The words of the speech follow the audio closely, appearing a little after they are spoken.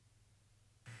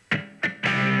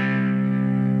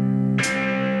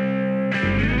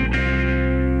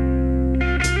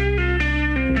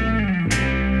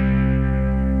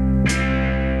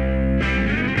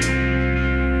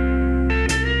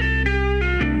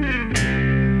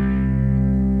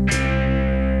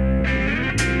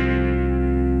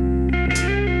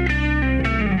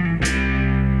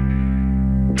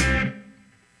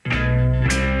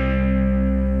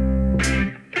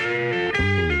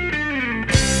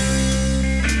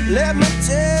Let me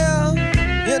tell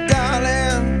you,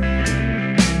 darling,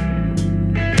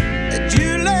 that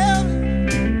you left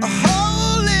a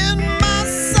hole in my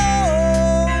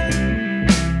soul,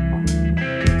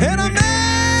 and I'm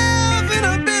having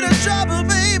a bit of trouble,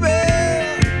 baby,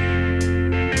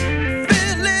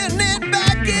 filling it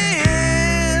back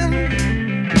in.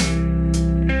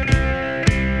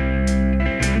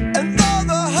 And though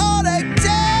the heartache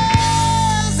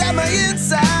tears at my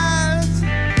insides,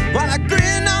 while I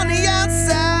grin on the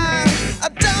outside, I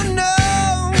don't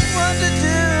know what to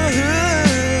do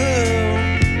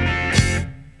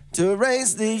to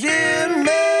erase the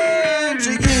image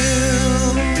of you.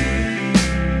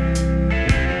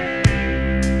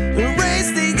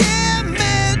 Erase the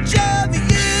image of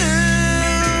you.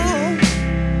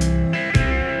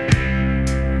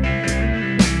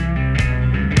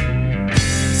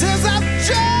 Since I've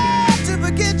tried to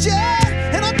forget you,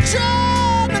 and I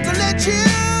tried not to let you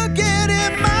get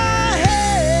in my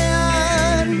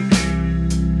head.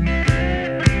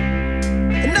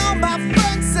 And all my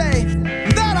friends say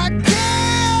that I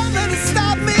can't let it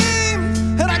stop me,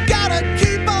 and I gotta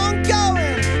keep on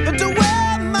going. But to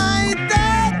where might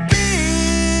that be?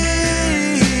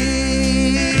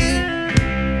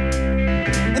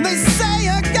 And they say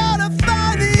I gotta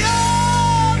find the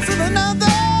arms of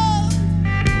another.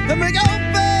 Let me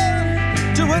open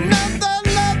to another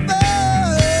lover.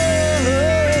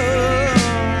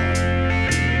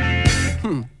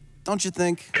 Don't you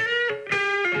think?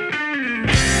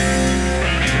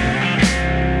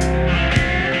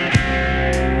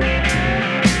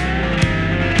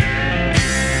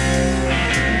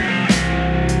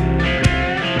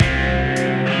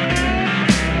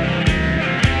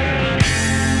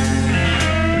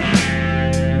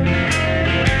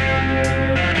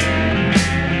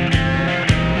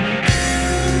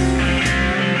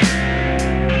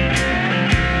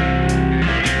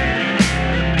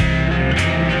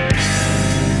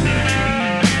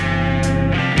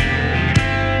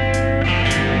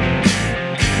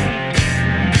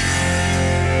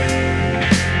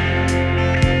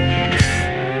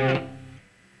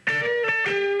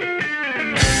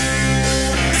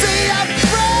 See, I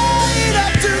prayed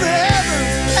up to the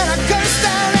heavens, and I cursed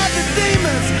down at the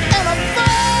demons, and I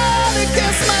fought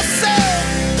against myself,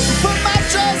 put my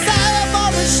trust high up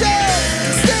on the shelf,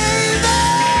 stay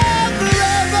there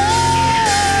forever,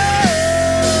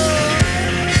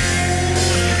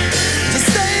 to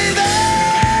stay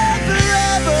there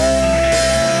forever.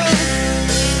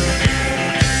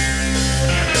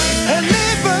 And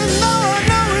even though I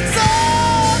know it's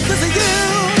all 'cause of you,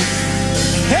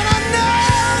 and I know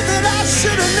that I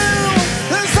should've knew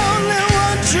there's only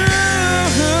one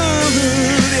truth,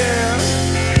 yeah.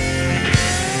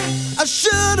 I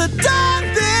should've done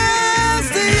this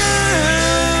to you.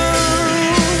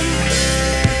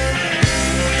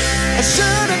 I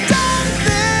should've done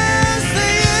this to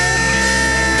you.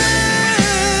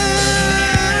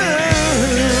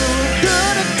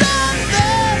 Could've done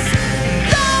this,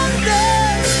 done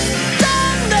this,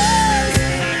 done this,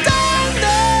 done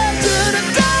this.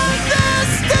 Should've done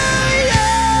this to you.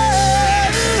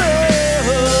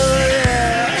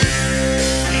 Yeah.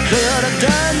 Could've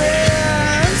done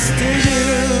this to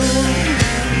you.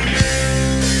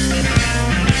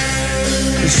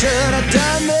 Should've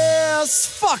done this.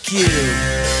 Fuck you.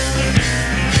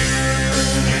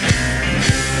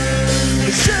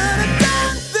 Should've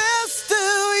done this to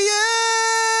you.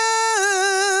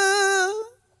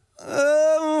 Oh,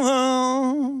 oh,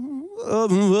 oh,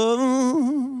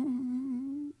 oh.